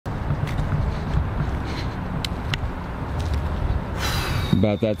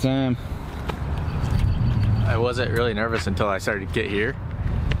About that time. I wasn't really nervous until I started to get here.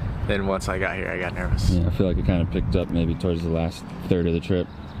 Then once I got here, I got nervous. Yeah, I feel like it kind of picked up maybe towards the last third of the trip.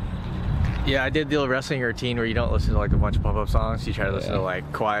 Yeah, I did the wrestling routine where you don't listen to like a bunch of pop-up songs. You try to listen to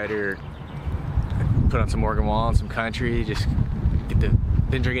like quieter, put on some Morgan Wallen, some country, just didn't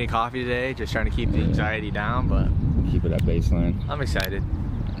drink any coffee today, just trying to keep the anxiety down, but keep it at baseline. I'm excited.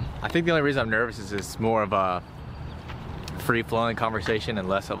 I think the only reason I'm nervous is it's more of a free-flowing conversation and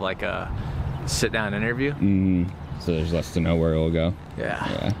less of like a sit-down interview. So there's less to know where it'll go.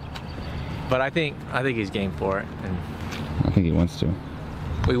 Yeah. But I think he's game for it, and I think he wants to.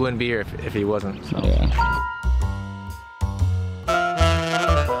 We wouldn't be here if he wasn't. So. Yeah.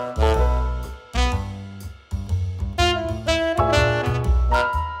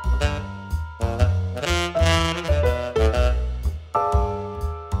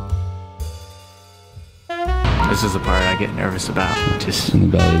 This is the part I get nervous about. Just in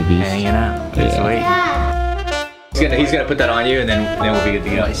the belly of the beast. Hanging out. Just waiting. He's gonna put that on you, and then we'll be good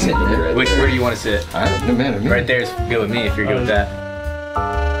to go. He's sitting there. Where do you want to sit? No matter to me. Right there is good with me if you're good with that.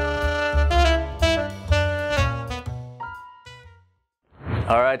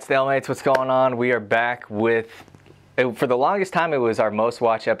 All right, StaleMates, what's going on? We are back with, for the longest time, it was our most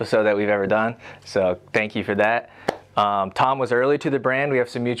watched episode that we've ever done. So thank you for that. Tom was early to the brand. We have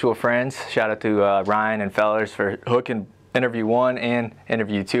some mutual friends. Shout out to Ryan and Fellers for hooking interview 1 and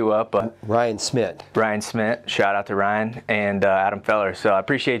interview 2 up. Ryan Smith. Ryan Smith. Shout out to Ryan and Adam Fellers. So I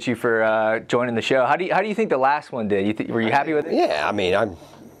appreciate you for joining the show. How do you think the last one did? Were you happy with it? Yeah, I mean, I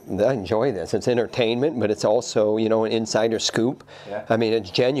enjoy this. It's entertainment, but it's also, you know, an insider scoop. Yeah. I mean, it's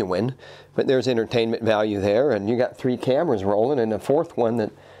genuine, but there's entertainment value there. And you got 3 cameras rolling and a 4th one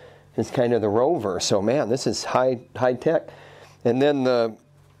that is kind of the rover. So, man, this is high tech. And then the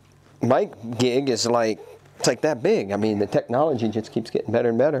mic gig is like, it's like that big. I mean, the technology just keeps getting better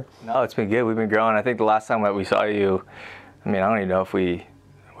and better. No, it's been good. We've been growing. I think the last time that we saw you, I mean, I don't even know if we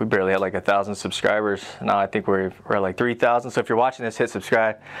barely had like 1,000 subscribers. Now I think we're at like 3,000. So if you're watching this, hit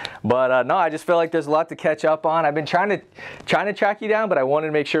subscribe. But no, I just feel like there's a lot to catch up on. I've been trying to track you down, but I wanted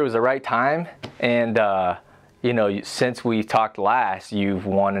to make sure it was the right time. And you know, since we talked last, you've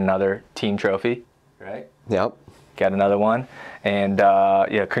won another team trophy, right? Yep. Got another one. And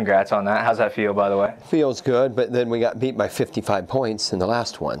yeah, congrats on that. How's that feel, by the way? Feels good, but then we got beat by 55 points in the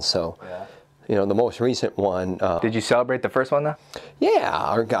last one. So, you know, the most recent one. Did you celebrate the first one, though? Yeah,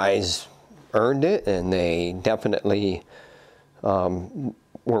 our guys earned it, and they definitely were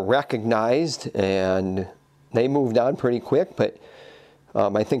recognized, and they moved on pretty quick. But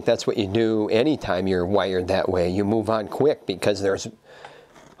I think that's what you do anytime you're wired that way. You move on quick because there's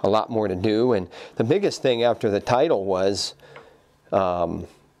a lot more to do. And the biggest thing after the title was,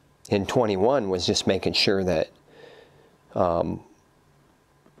 in 21, was just making sure that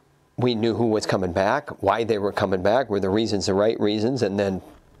we knew who was coming back, why they were coming back, were the reasons the right reasons, and then,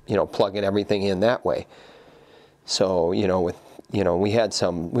 you know, plugging everything in that way. So, you know, we had a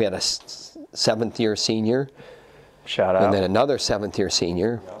 7th-year senior. Shout out. And then another 7th-year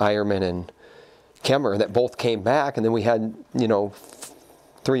senior, Ironman and Kemmer, that both came back, and then we had, you know,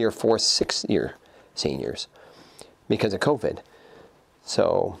 3 or 4 6th-year seniors because of COVID.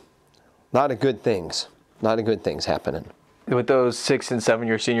 So, a lot of good things happening. With those 6- and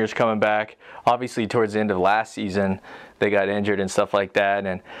 7-year seniors coming back, obviously towards the end of last season, they got injured and stuff like that.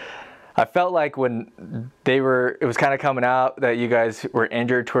 And I felt like when it was kind of coming out that you guys were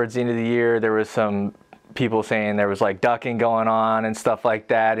injured towards the end of the year, there was some people saying there was like ducking going on and stuff like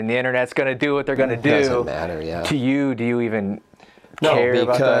that, and the internet's going to do what they're going to do. Doesn't matter, yeah. To you, do you even care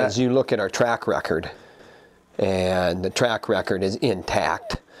about that? No, because you look at our track record, and the track record is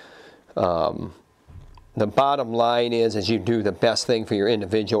intact. The bottom line is you do the best thing for your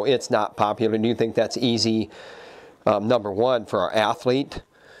individual. It's not popular. Do you think that's easy, number one, for our athlete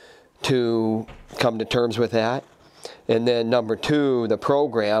to come to terms with that? And then number 2, the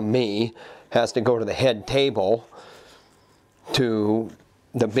program, me, has to go to the head table to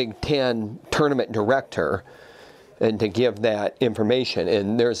the Big Ten tournament director and to give that information.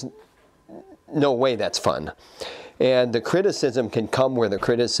 And there's no way that's fun. And the criticism can come where the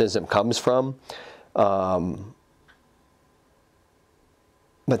criticism comes from. But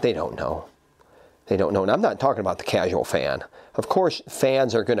they don't know. They don't know. And I'm not talking about the casual fan. Of course,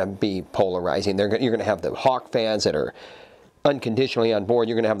 fans are going to be polarizing. You're going to have the Hawk fans that are unconditionally on board.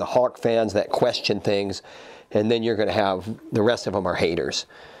 You're going to have the Hawk fans that question things. And then you're going to have the rest of them are haters.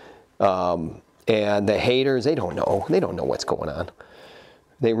 And the haters, they don't know. They don't know what's going on.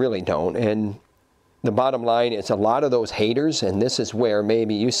 They really don't. And the bottom line is a lot of those haters, and this is where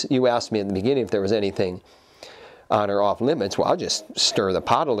maybe you asked me in the beginning if there was anything on or off limits, well, I'll just stir the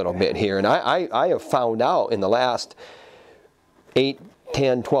pot a little bit here. And I have found out in the last 8,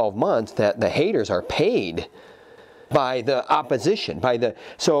 10, 12 months that the haters are paid by the opposition.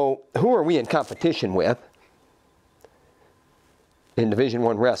 So who are we in competition with? In Division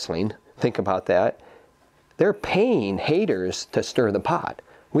I wrestling, think about that. They're paying haters to stir the pot.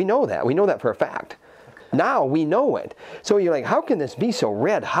 We know that. We know that for a fact. Now we know it. So you're like, how can this be so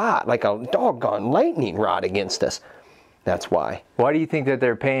red hot, like a doggone lightning rod against us? That's why. Why do you think that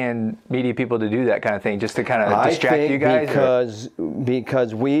they're paying media people to do that kind of thing, just to kind of distract you guys?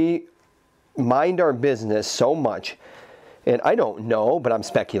 Because we mind our business so much, and I don't know, but I'm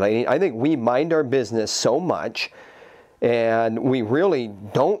speculating. I think we mind our business so much, and we really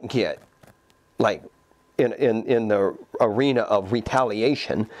don't get, like, in the arena of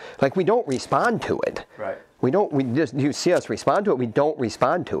retaliation, like, we don't respond to it. Right. You see us respond to it, we don't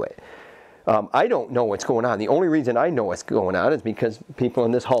respond to it. I don't know what's going on. The only reason I know what's going on is because people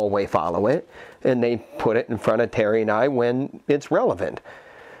in this hallway follow it, and they put it in front of Terry and I when it's relevant.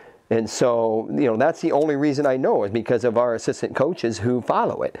 And so, that's the only reason I know, is because of our assistant coaches who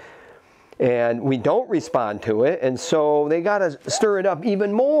follow it. And we don't respond to it, and so they got to stir it up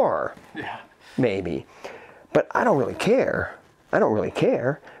even more. Yeah. Maybe. But I don't really care.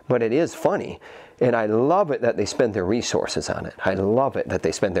 But it is funny. And I love it that they spend their resources on it. I love it that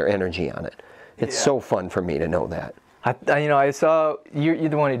they spend their energy on it. It's so fun for me to know that. I saw you're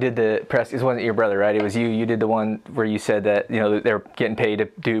the one who did the press. It wasn't your brother, right? It was you. You did the one where you said that they're getting paid to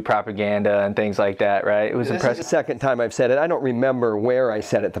do propaganda and things like that, right? It was impressive. This is the second time I've said it. I don't remember where I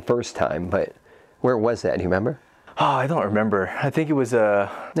said it the first time, but where was that? Do you remember? Oh, I don't remember. I think it was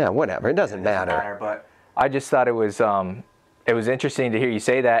yeah, whatever. It doesn't matter. But I just thought it was interesting to hear you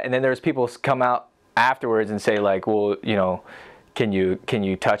say that, and then there's people come out afterwards and say, like, well, can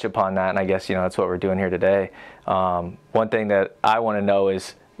you touch upon that? And I guess that's what we're doing here today. One thing that I want to know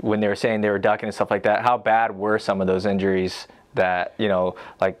is, when they were saying they were ducking and stuff like that, how bad were some of those injuries? That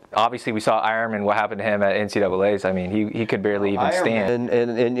like, obviously we saw Ironman, what happened to him at NCAA's. I mean, he could barely even stand.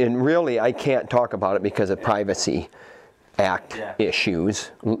 And really, I can't talk about it because of Privacy Act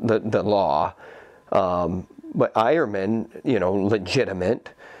issues, the law. But Ironman, legitimate.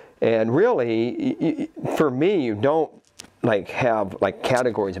 And really, for me, you don't have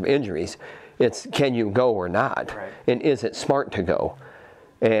categories of injuries. It's, can you go or not? Right. And is it smart to go?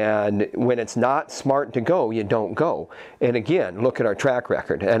 And when it's not smart to go, you don't go. And again, look at our track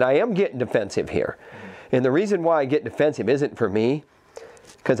record. And I am getting defensive here. Mm-hmm. And the reason why I get defensive isn't for me,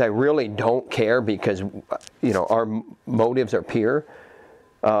 because I really don't care, because our motives are pure.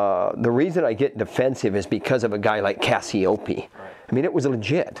 The reason I get defensive is because of a guy like Cassiope. Right. I mean, it was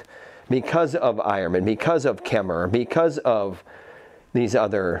legit. Because of Ironman, because of Kemmer, because of these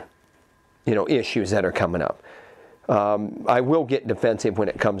other, issues that are coming up. I will get defensive when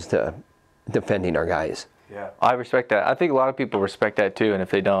it comes to defending our guys. Yeah, I respect that. I think a lot of people respect that too, and if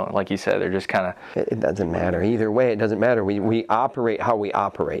they don't, like you said, they're just kind of... It doesn't matter. Either way, it doesn't matter. We operate how we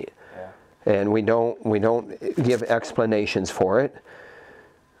operate. Yeah. And we don't give explanations for it.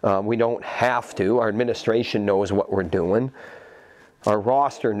 We don't have to. Our administration knows what we're doing. Our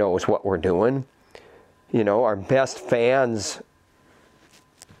roster knows what we're doing. Our best fans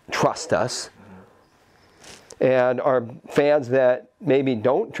trust us. And our fans that maybe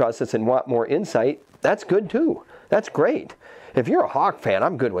don't trust us and want more insight, that's good too. That's great. If you're a Hawk fan,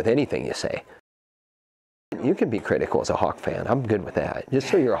 I'm good with anything you say. You can be critical as a Hawk fan. I'm good with that. Just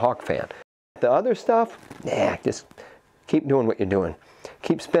so you're a Hawk fan. The other stuff, just keep doing what you're doing.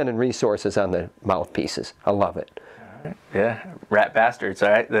 Keep spending resources on the mouthpieces. I love it. Yeah, Rat Bastards, all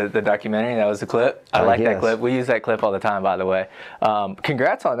right? The documentary, that was the clip. I like that clip. We use that clip all the time, by the way.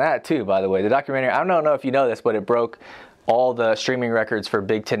 Congrats on that, too, by the way. The documentary, I don't know if you know this, but it broke all the streaming records for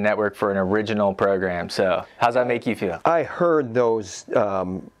Big Ten Network for an original program. So how's that make you feel? I heard those,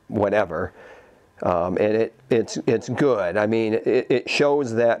 whatever, and it's good. I mean, it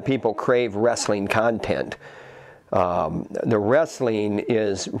shows that people crave wrestling content. The wrestling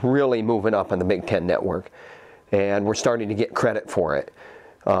is really moving up on the Big Ten Network. And we're starting to get credit for it.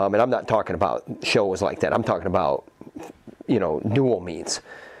 And I'm not talking about shows like that. I'm talking about, dual meets.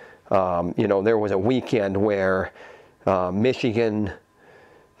 There was a weekend where Michigan,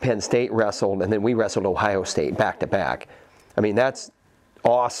 Penn State wrestled, and then we wrestled Ohio State back to back. I mean, that's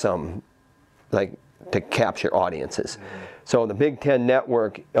awesome, to capture audiences. Mm-hmm. So the Big Ten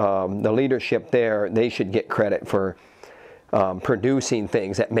Network, the leadership there, they should get credit for producing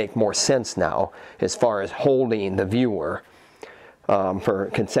things that make more sense now as far as holding the viewer for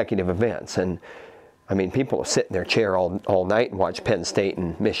consecutive events. And I mean, people will sit in their chair all night and watch Penn State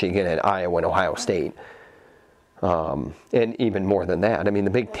and Michigan and Iowa and Ohio State. And even more than that. I mean,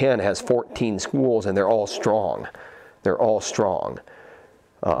 the Big Ten has 14 schools, and they're all strong. They're all strong.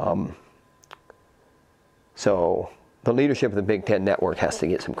 So the leadership of the Big Ten Network has to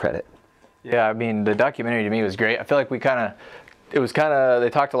get some credit. Yeah, I mean, the documentary to me was great. I feel like they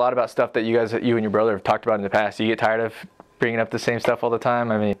talked a lot about stuff that you and your brother have talked about in the past. You get tired of bringing up the same stuff all the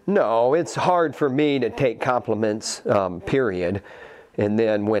time? I mean, no, it's hard for me to take compliments, period. And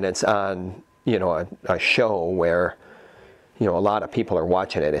then when it's on, a show where, a lot of people are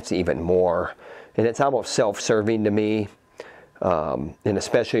watching it, it's even more. And it's almost self-serving to me. And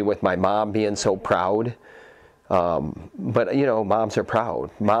especially with my mom being so proud. But, moms are proud.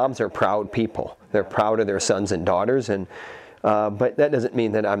 Moms are proud people. They're proud of their sons and daughters. And but that doesn't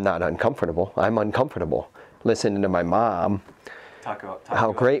mean that I'm not uncomfortable. I'm uncomfortable listening to my mom talk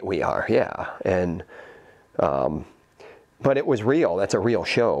how great we are. Yeah. And but it was real. That's a real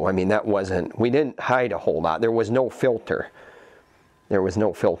show. I mean, we didn't hide a whole lot. There was no filter. There was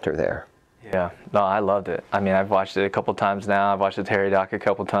no filter there. Yeah, no, I loved it. I mean, I've watched it a couple times now. I've watched the Terry Doc a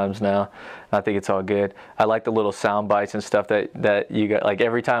couple times now. I think it's all good. I like the little sound bites and stuff that you got. Like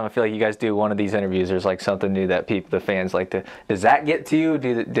every time I feel like you guys do one of these interviews, there's like something new that the fans like to. Does that get to you?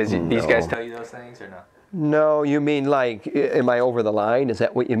 These guys tell you those things or no? No, you mean like, am I over the line? Is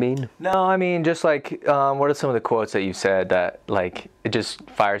that what you mean? No, I mean just like, what are some of the quotes that you said that like it just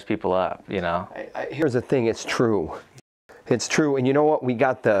fires people up? Here's the thing. It's true. It's true, and you know what? We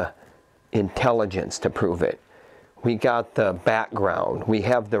got the intelligence to prove it. We got the background. We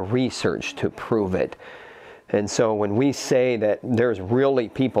have the research to prove it. And so when we say that there's really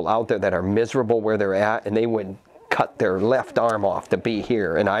people out there that are miserable where they're at and they would cut their left arm off to be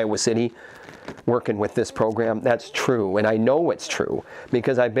here in Iowa City working with this program, that's true. And I know it's true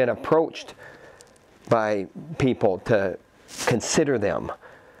because I've been approached by people to consider them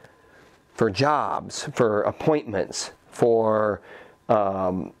for jobs, for appointments, for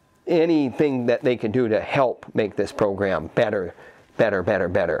anything that they can do to help make this program better.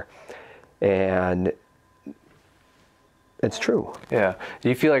 And it's true. Yeah. Do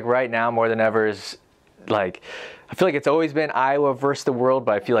you feel like right now more than ever is like, I feel like it's always been Iowa versus the world,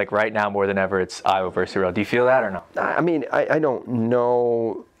 but I feel like right now more than ever it's Iowa versus the world. Do you feel that or no? I mean, I don't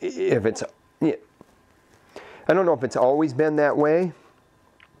know if it's, I don't know if it's always been that way.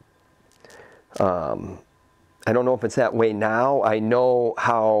 I don't know if it's that way now. I know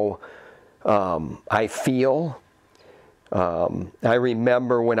how I feel. I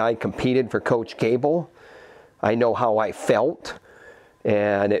remember when I competed for Coach Gable, I know how I felt,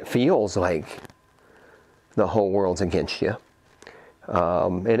 and it feels like the whole world's against you.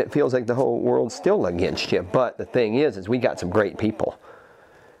 And it feels like the whole world's still against you. But the thing is we got some great people.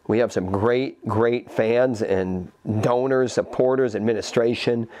 We have some great fans and donors, supporters,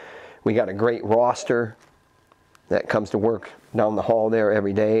 administration. We got a great roster that comes to work down the hall there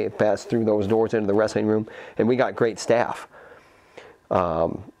every day, pass through those doors into the wrestling room, and we got great staff.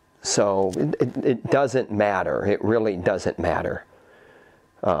 So it doesn't matter. It really doesn't matter.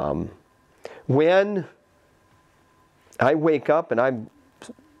 When I wake up and I'm,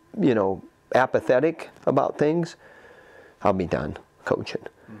 apathetic about things, I'll be done coaching.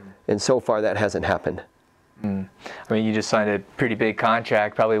 And so far that hasn't happened. I mean, you just signed a pretty big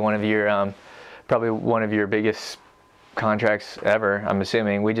contract, probably one of your biggest contracts ever, I'm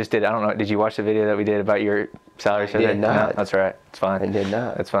assuming. We just did, I don't know, did you watch the video that we did about your salary? I did not. No, that's all right. It's fine. I did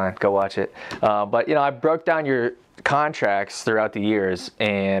not. That's fine. Go watch it. But, I broke down your contracts throughout the years,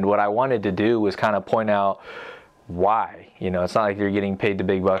 and what I wanted to do was kind of point out why. It's not like you're getting paid the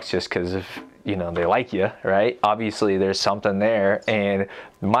big bucks just because of, they like you, right? Obviously, there's something there. And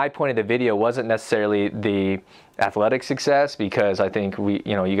my point of the video wasn't necessarily the athletic success, because I think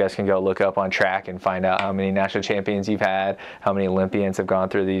you guys can go look up on track and find out how many national champions you've had, how many Olympians have gone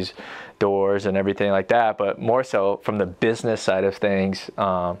through these doors and everything like that. But more so from the business side of things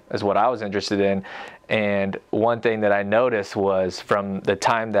is what I was interested in. And one thing that I noticed was from the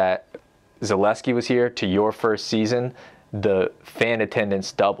time that Zaleski was here to your first season, the fan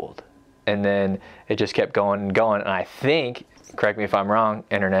attendance doubled. And then it just kept going and going. And I think, correct me if I'm wrong,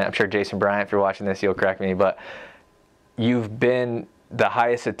 Internet, I'm sure Jason Bryant, if you're watching this, you'll correct me, but you've been the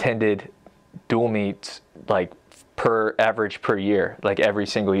highest attended dual meets, like per year, like every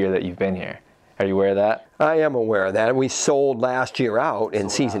single year that you've been here. Are you aware of that? I am aware of that. We sold last year out in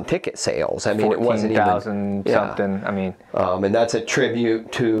season ticket sales. I mean, it wasn't even 14,000 something. I mean, and that's a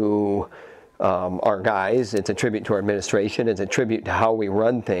tribute to our guys. It's a tribute to our administration. It's a tribute to how we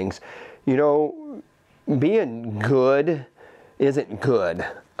run things. Being good isn't good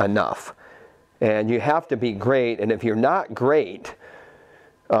enough. And you have to be great. And if you're not great,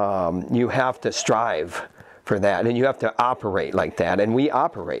 you have to strive for that, and you have to operate like that, and we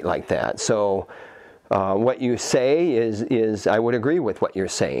operate like that. So what you say is I would agree with what you're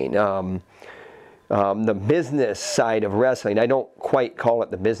saying. The business side of wrestling, I don't quite call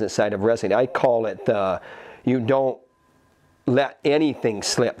it the business side of wrestling. I call it you don't let anything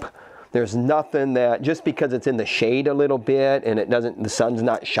slip. There's nothing that, just because it's in the shade a little bit and the sun's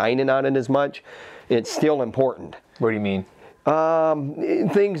not shining on it as much, it's still important. What do you mean?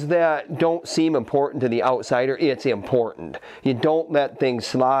 Things that don't seem important to the outsider, it's important. You don't let things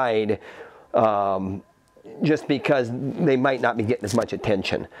slide just because they might not be getting as much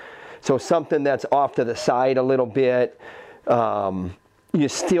attention. So something that's off to the side a little bit, you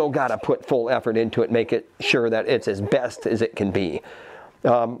still got to put full effort into it, make it sure that it's as best as it can be.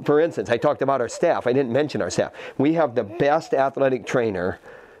 For instance, I talked about our staff. I didn't mention our staff. We have the best athletic trainer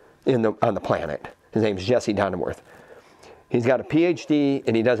on the planet. His name is Jesse Donenworth. He's got a PhD,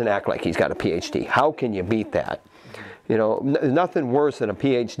 and he doesn't act like he's got a PhD. How can you beat that? You know, nothing worse than a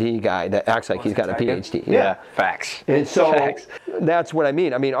PhD guy that acts like he's got a PhD. Yeah, facts. And so facts. That's what I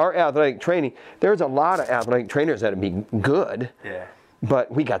mean. I mean, our athletic training, there's a lot of athletic trainers that would be good, but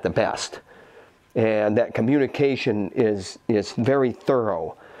we got the best. And that communication is very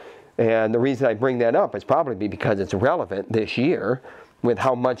thorough. And the reason I bring that up is probably because it's relevant this year with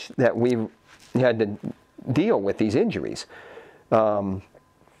how much that we've had to deal with these injuries. And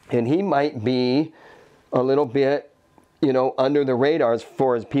he might be a little bit, you know, under the radar as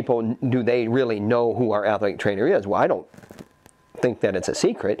far as people, do they really know who our athletic trainer is? Well, I don't think that it's a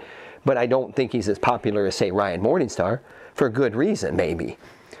secret, but I don't think he's as popular as, say, Ryan Morningstar, for good reason, maybe.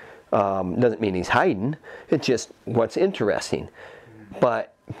 Doesn't mean he's hiding. It's just what's interesting.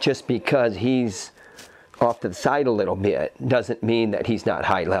 But just because he's off to the side a little bit doesn't mean that he's not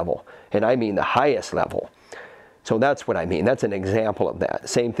high level. And I mean the highest level. So that's what I mean. That's an example of that.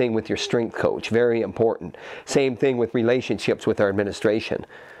 Same thing with your strength coach. Very important. Same thing with relationships with our administration.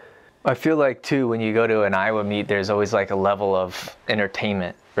 I feel like, too, when you go to an Iowa meet, there's always like a level of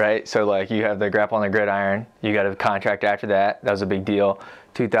entertainment, right? So, like, you have the grapple on the gridiron. You got a contract after that. That was a big deal.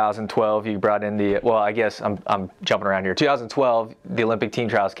 2012, you brought in the, well, I guess I'm jumping around here. 2012, the Olympic team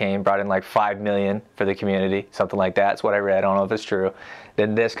trials came, brought in like $5 million for the community, something like that. That's what I read. I don't know if it's true.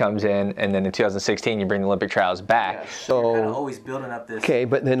 Then this comes in, and then in 2016, you bring the Olympic trials back. Yeah, so you're kind of always building up this. Okay,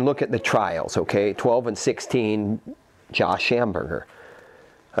 but then look at the trials, okay? 12 and 16, Josh Schamberger.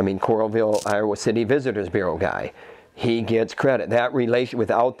 I mean, Coralville, Iowa City Visitors Bureau guy. He gets credit.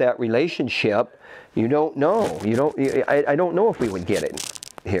 Without that relationship, you don't know. I don't know if we would get it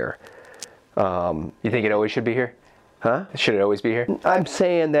here. You think it always should be here? Huh? Should it always be here? I'm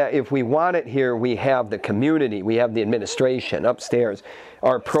saying that if we want it here, we have the community, we have the administration upstairs.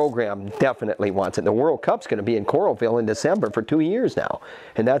 Our program definitely wants it. The World Cup's going to be in Coralville in December for 2 years now.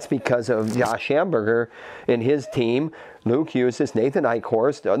 And that's because of Josh Schamberger and his team, Luke Eustace, Nathan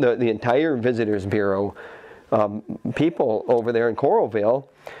Eichhorst, the entire Visitors Bureau people over there in Coralville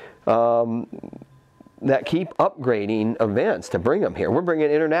that keep upgrading events to bring them here. We're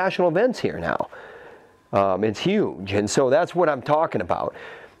bringing international events here now. It's huge, and so that's what I'm talking about.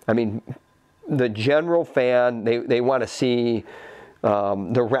 I mean, the general fan, they want to see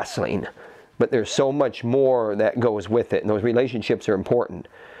the wrestling, but there's so much more that goes with it, and those relationships are important.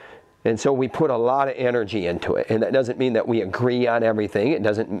 And so we put a lot of energy into it, and that doesn't mean that we agree on everything.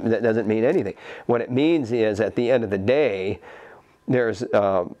 That doesn't mean anything. What it means is, at the end of the day, there's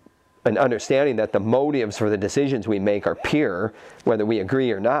an understanding that the motives for the decisions we make are pure, whether we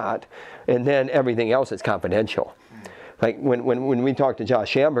agree or not, and then everything else is confidential. Like when we talk to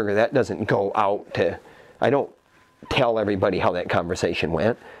Josh Schamberger, that doesn't go out to, I don't tell everybody how that conversation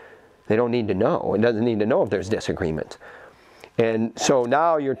went. They don't need to know. It doesn't need to know if there's disagreements. And so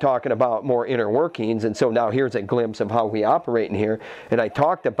now you're talking about more inner workings, and so now here's a glimpse of how we operate in here. And I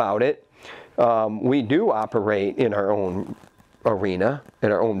talked about it. We do operate in our own arena,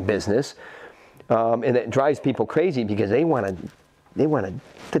 in our own business, and it drives people crazy because they want to,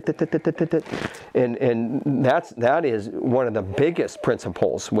 and that is one of the biggest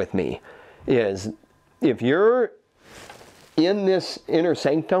principles with me, is if you're in this inner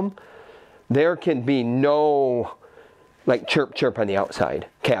sanctum, there can be no like chirp on the outside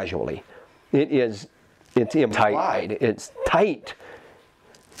casually. It's implied. It's tight.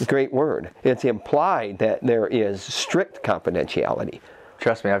 Great word. It's implied that there is strict confidentiality.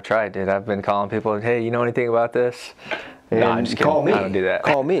 Trust me, I've tried, dude. I've been calling people, hey, you know anything about this? And no, I'm just kidding. Call me. I don't do that.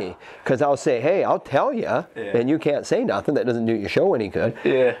 Call me, because I'll say, hey, I'll tell you, and you can't say nothing. That doesn't do your show any good.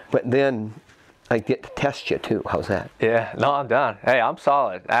 Yeah. But then I get to test you too. How's that? Yeah. No, I'm down. Hey, I'm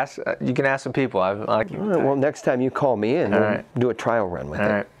solid. You can ask some people. All right, well, next time you call me in, we'll do a trial run with it.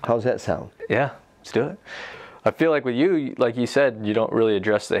 Right. How's that sound? Yeah, let's do it. I feel like with you, like you said, you don't really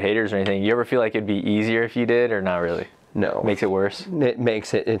address the haters or anything. You ever feel like it'd be easier if you did, or not really? No. Makes it worse? It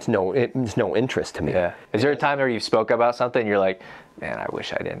makes it, it's no interest to me. Yeah. Is there a time where you spoke about something and you're like, man, I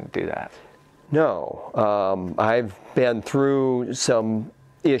wish I didn't do that? No. I've been through some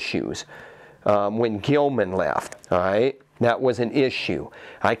issues. When Gilman left, all right, that was an issue.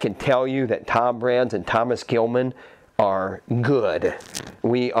 I can tell you that Tom Brands and Thomas Gilman are good.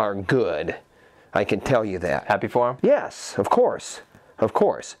 We are good. I can tell you that. Happy for him? Yes, of course. Of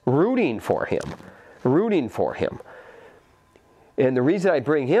course. Rooting for him. Rooting for him. And the reason I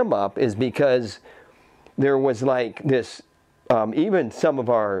bring him up is because there was like this, even some of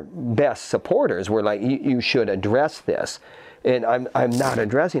our best supporters were like, you should address this. And I'm not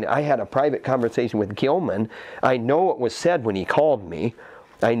addressing it. I had a private conversation with Gilman. I know what was said when he called me.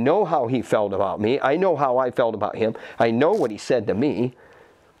 I know how he felt about me. I know how I felt about him. I know what he said to me.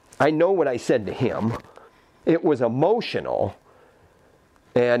 I know what I said to him. It was emotional.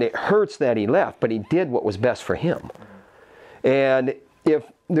 And it hurts that he left, but he did what was best for him. And if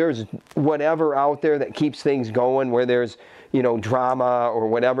there's whatever out there that keeps things going, where there's, you know, drama or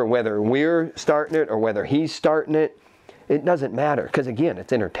whatever, whether we're starting it or whether he's starting it, it doesn't matter. Because again,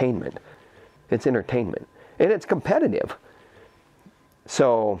 it's entertainment. It's entertainment. And it's competitive.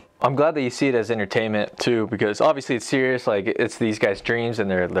 So I'm glad that you see it as entertainment too, because obviously it's serious. Like, it's these guys' dreams and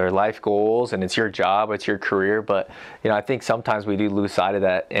their life goals, and it's your job, it's your career. But you know, I think sometimes we do lose sight of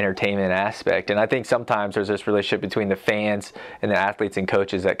that entertainment aspect. And I think sometimes there's this relationship between the fans and the athletes and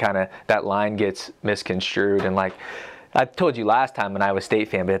coaches that kind of, that line gets misconstrued. And like I told you last time, an Iowa State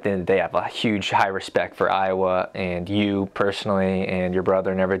fan, but at the end of the day, I have a huge high respect for Iowa and you personally and your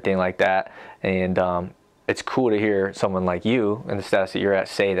brother and everything like that. And it's cool to hear someone like you in the status that you're at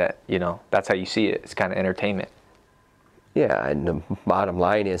say that, you know, that's how you see it. It's kind of entertainment. yeah, and the bottom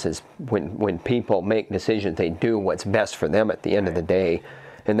line is when people make decisions, they do what's best for them at the end of the day,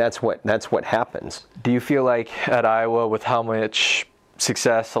 and that's what happens. Do you feel like at Iowa, with how much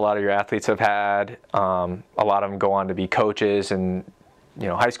success a lot of your athletes have had, a lot of them go on to be coaches, and you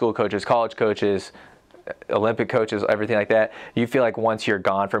know, high school coaches, college coaches, Olympic coaches, everything like that, you feel like once you're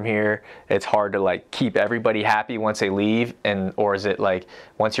gone from here, it's hard to like keep everybody happy once they leave, and or is it like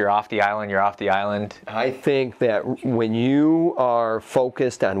once you're off the island, you're off the island? I think that when you are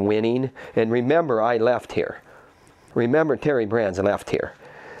focused on winning, and remember, I left here. Remember, Terry Brands left here,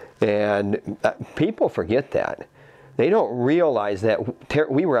 and people forget that. They don't realize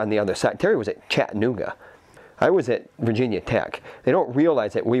that we were on the other side. Terry was at Chattanooga. I was at Virginia Tech. They don't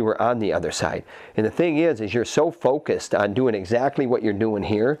realize that we were on the other side. And the thing is you're so focused on doing exactly what you're doing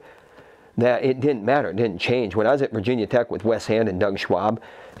here that it didn't matter. It didn't change. When I was at Virginia Tech with Wes Hand and Doug Schwab,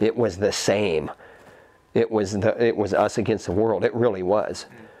 it was the same. It was us against the world. It really was.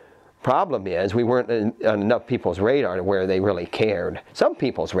 Problem is we weren't on enough people's radar to where they really cared. Some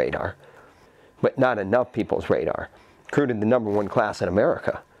people's radar, but not enough people's radar. Recruited the #1 class in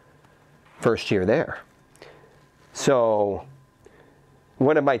America. First year there. So,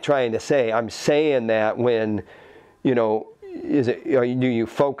 what am I trying to say? I'm saying that when, you know, do you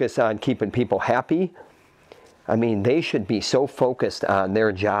focus on keeping people happy? I mean, they should be so focused on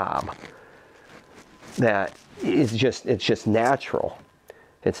their job that it's just natural.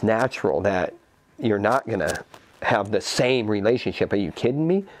 It's natural that you're not going to have the same relationship. Are you kidding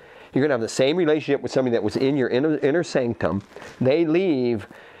me? You're going to have the same relationship with somebody that was in your inner sanctum. They leave,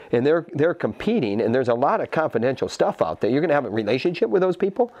 and they're competing, and there's a lot of confidential stuff out there. You're going to have a relationship with those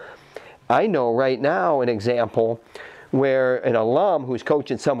people? I know right now an example where an alum who's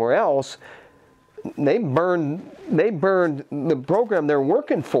coaching somewhere else, they burned the program they're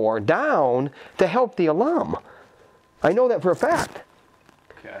working for down to help the alum. I know that for a fact.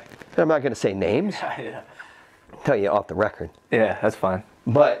 Okay. I'm not going to say names. Yeah. I'll tell you off the record. Yeah, that's fine.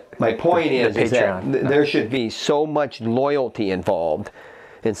 But my point is that Patreon. there should be so much loyalty involved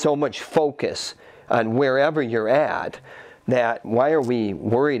and so much focus on wherever you're at, that why are we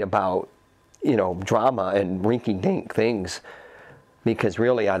worried about, you know, drama and rinky-dink things? Because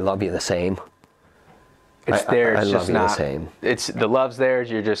really, I love you the same. It's there. It's I just love you not the same. It's the love's there.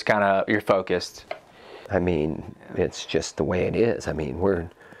 You're just kind of, you're focused. I mean, it's just the way it is. I mean, we're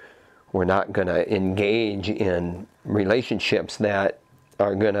not going to engage in relationships that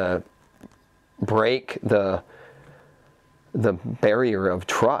are going to break the barrier of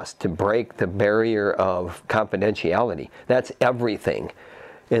trust, to break the barrier of confidentiality. That's everything.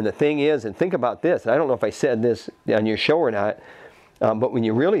 And the thing is, and think about this, and I don't know if I said this on your show or not, but when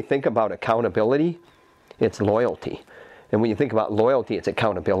you really think about accountability, it's loyalty. And when you think about loyalty, it's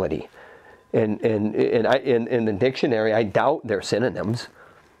accountability. And in the dictionary, I doubt they're synonyms.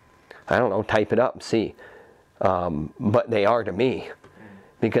 I don't know, type it up and see. but they are to me.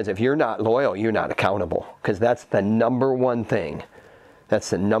 Because if you're not loyal, you're not accountable. Because that's the number one thing. That's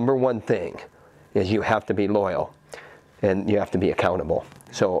the number one thing, is you have to be loyal. And you have to be accountable.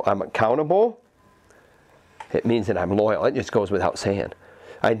 So I'm accountable. It means that I'm loyal. It just goes without saying.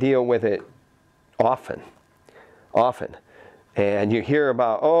 I deal with it often. And you hear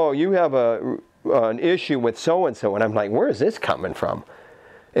about, oh, you have an issue with so-and-so. And I'm like, where is this coming from?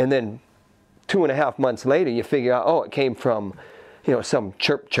 And then 2.5 months later, you figure out, oh, it came from, some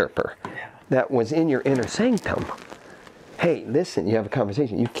chirper that was in your inner sanctum. Hey, listen, you have a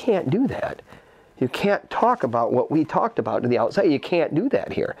conversation. You can't do that. You can't talk about what we talked about to the outside. You can't do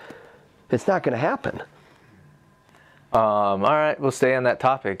that here. It's not going to happen. All right, we'll stay on that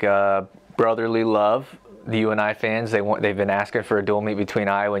topic. Brotherly love. The UNI fans, they've been asking for a dual meet between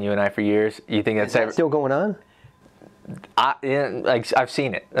Iowa and UNI for years. You think that's still going on? I've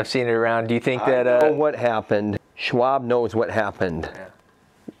seen it. I've seen it around. Do you think that? I know what happened. Schwab knows what happened. Yeah.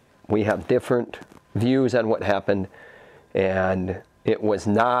 We have different views on what happened, and it was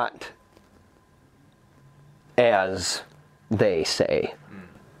not as they say.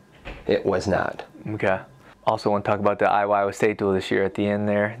 It was not. Okay. Also want to talk about the Iowa State duel this year at the end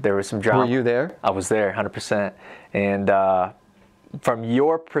there. There was some drama. Were you there? I was there, 100%. And from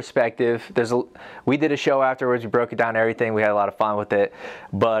your perspective, we did a show afterwards. We broke it down, everything. We had a lot of fun with it.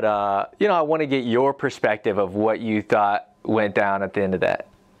 But, I want to get your perspective of what you thought went down at the end of that.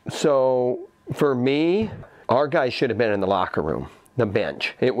 So, for me, our guys should have been in the locker room, the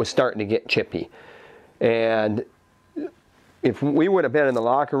bench. It was starting to get chippy. And if we would have been in the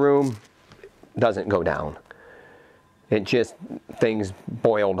locker room, it doesn't go down. It just, things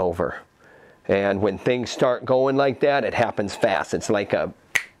boiled over. And when things start going like that, it happens fast. It's like a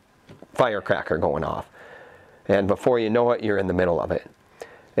firecracker going off. And before you know it, you're in the middle of it.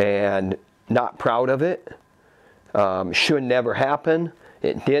 And not proud of it. Should never happen.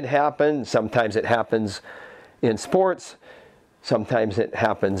 It did happen. Sometimes it happens in sports. Sometimes it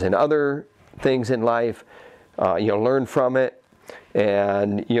happens in other things in life. You learn from it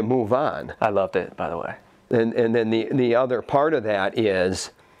and you move on. I loved it, by the way. And then the other part of that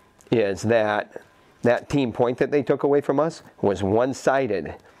is that team point that they took away from us was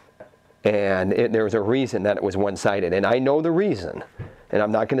one-sided. And there was a reason that it was one-sided. And I know the reason, and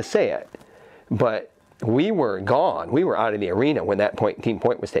I'm not going to say it. But we were gone. We were out of the arena when that team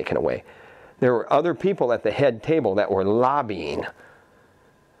point was taken away. There were other people at the head table that were lobbying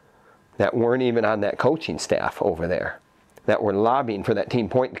that weren't even on that coaching staff over there, that were lobbying for that team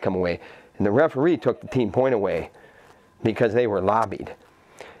point to come away. And the referee took the team point away because they were lobbied.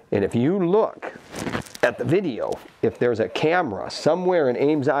 And if you look at the video, if there's a camera somewhere in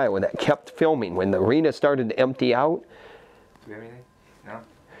Ames, Iowa that kept filming when the arena started to empty out, do we have anything? No?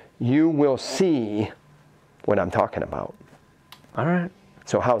 You will see what I'm talking about. All right.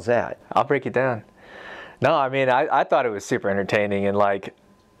 So how's that? I'll break it down. No, I mean, I thought it was super entertaining, and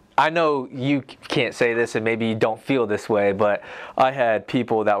I know you can't say this and maybe you don't feel this way, but I had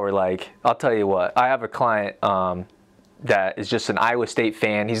people that were like, I'll tell you what, I have a client that is just an Iowa State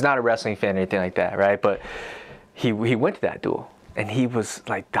fan. He's not a wrestling fan or anything like that, right? But he went to that duel, and he was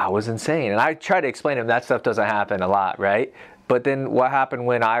like, that was insane. And I tried to explain to him that stuff doesn't happen a lot, right? But then what happened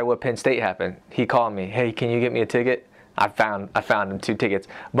when Iowa-Penn State happened? He called me, hey, can you get me a ticket? I found him 2 tickets.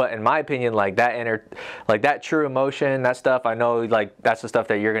 But in my opinion, that true emotion, that stuff, I know that's the stuff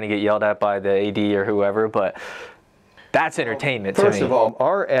that you're going to get yelled at by the AD or whoever, but that's entertainment to me. First of all,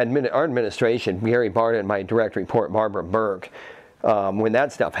 our administration, Gary Barta and my direct report, Barbara Burke, when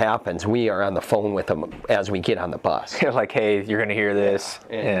that stuff happens, we are on the phone with them as we get on the bus. They're like, hey, you're going to hear this.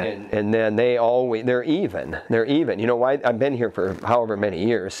 And then they're even. You know, I've been here for however many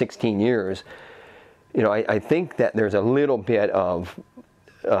years, 16 years. You know, I think that there's a little bit of,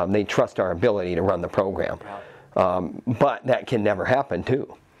 they trust our ability to run the program. But that can never happen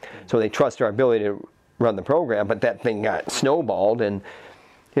too. So they trust our ability to run the program, but that thing got snowballed and,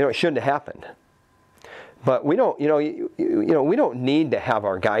 it shouldn't have happened. But we don't, we don't need to have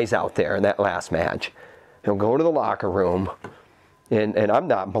our guys out there in that last match. Go to the locker room, and I'm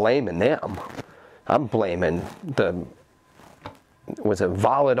not blaming them. I'm blaming it was a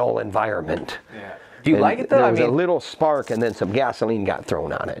volatile environment. Yeah. Do you like it though? There was a little spark, and then some gasoline got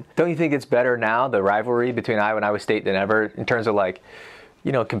thrown on it. Don't you think it's better now, the rivalry between Iowa and Iowa State, than ever in terms of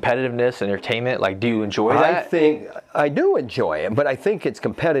competitiveness, entertainment? Do you enjoy that? I think I do enjoy it, but I think it's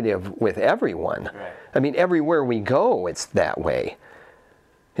competitive with everyone. Right. I mean, everywhere we go, it's that way.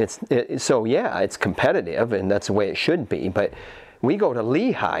 So yeah, it's competitive, and that's the way it should be. But we go to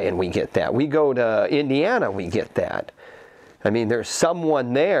Lehigh and we get that. We go to Indiana, we get that. I mean, there's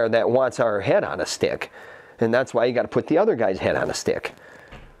someone there that wants our head on a stick. And that's why you got to put the other guy's head on a stick.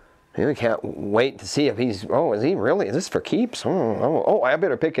 You can't wait to see if he's, oh, is he really, is this for keeps? Oh, I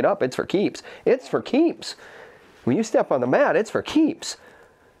better pick it up. It's for keeps. It's for keeps. When you step on the mat, it's for keeps.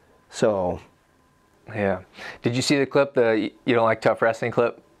 So. Yeah. Did you see the clip, the You Don't Like Tough Wrestling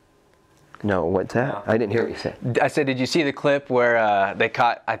clip? No, what's that? No. I didn't hear what you said. I said, did you see the clip where they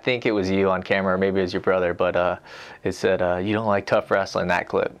caught, I think it was you on camera, or maybe it was your brother, but it said, you don't like tough wrestling, that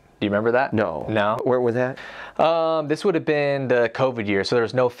clip. Do you remember that? No. No? Where was that? This would have been the COVID year, so there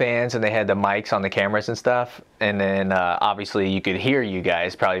was no fans and they had the mics on the cameras and stuff. And then obviously you could hear you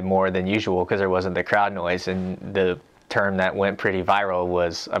guys probably more than usual because there wasn't the crowd noise. And the term that went pretty viral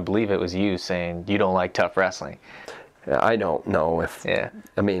was, I believe it was you saying, you don't like tough wrestling. I don't know if, yeah.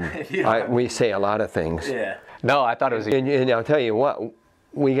 I mean, we say a lot of things. Yeah. No, I thought it was you. And I'll tell you what,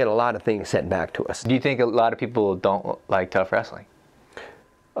 we get a lot of things sent back to us. Do you think a lot of people don't like tough wrestling?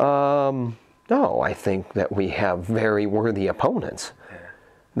 No, I think that we have very worthy opponents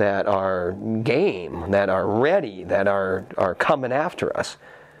that are game, that are ready, that are coming after us.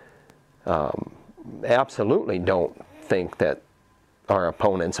 Absolutely don't think that our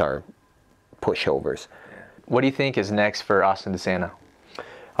opponents are pushovers. What do you think is next for Austin DeSanto?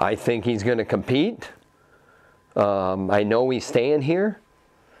 I think he's going to compete. I know he's staying here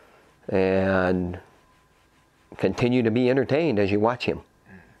and continue to be entertained as you watch him.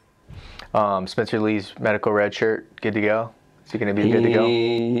 Spencer Lee's medical red shirt, good to go? Is he going to be good to go?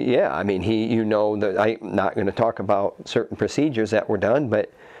 Yeah, I mean, you know, that I'm not going to talk about certain procedures that were done, but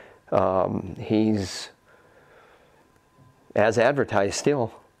he's as advertised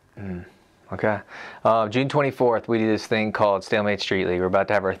still. Okay. June 24th, we do this thing called StaleMates Street League. We're about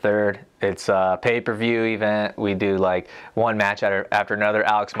to have our third. It's a pay-per-view event. We do like one match after another.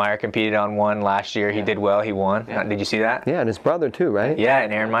 Alex Meyer competed on one last year. He did well. He won. Yeah. Did you see that? Yeah, and his brother too, right? Yeah,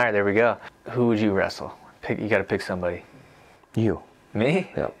 and Aaron Meyer. There we go. Who would you wrestle? You got to pick somebody. You.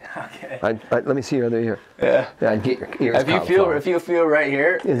 Me? Yeah. Okay. Let me see your other ear. Yeah. I'd get your ears. If you feel right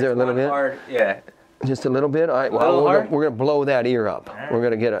here. Is there a little bit? Hard, yeah. Just a little bit? All right, well, we're going to blow that ear up. Right. We're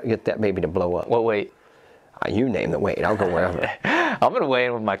going to get that baby to blow up. What weight? You name the weight. I'll go wherever. I'm going to weigh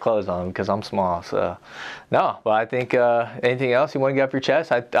in with my clothes on because I'm small. So, no, but I think anything else you want to get off your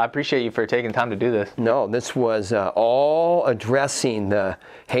chest? I appreciate you for taking time to do this. No, this was all addressing the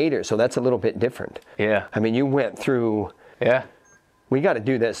haters, so that's a little bit different. Yeah. I mean, you went through. Yeah. We got to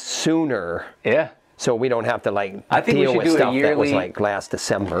do this sooner. Yeah. So we don't have to deal with stuff that was like last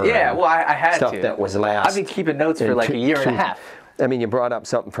December. Yeah, well, I had stuff to. That was last. I've been keeping notes for like a year and a half. I mean, you brought up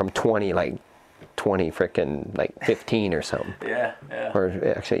something from 20 frickin' 15 or something. Yeah, yeah. Or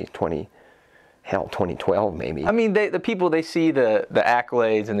actually 2012 maybe. I mean, the people, they see the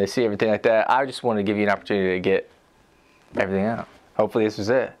accolades and they see everything like that. I just want to give you an opportunity to get everything out. Hopefully this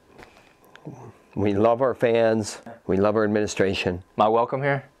is it. We love our fans. We love our administration. Am I welcome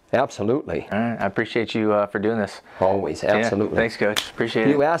here? Absolutely. All right. I appreciate you for doing this. Always. Absolutely. Yeah, thanks, Coach. Appreciate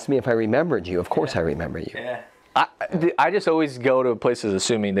it. You asked me if I remembered you. Of course I remember you. Yeah. I just always go to places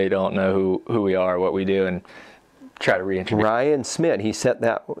assuming they don't know who we are, what we do, and try to reintroduce. Ryan Smith, he set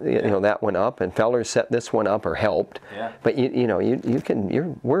that that one up, and Fellers set this one up or helped. Yeah. But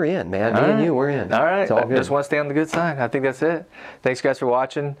we're in, man. Me and you, we're in. All right. It's all good. Just want to stay on the good side. I think that's it. Thanks, guys, for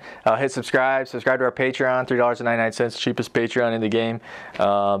watching. Hit subscribe. Subscribe to our Patreon. $3.99, cheapest Patreon in the game.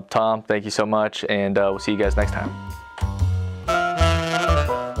 Tom, thank you so much, and we'll see you guys next time.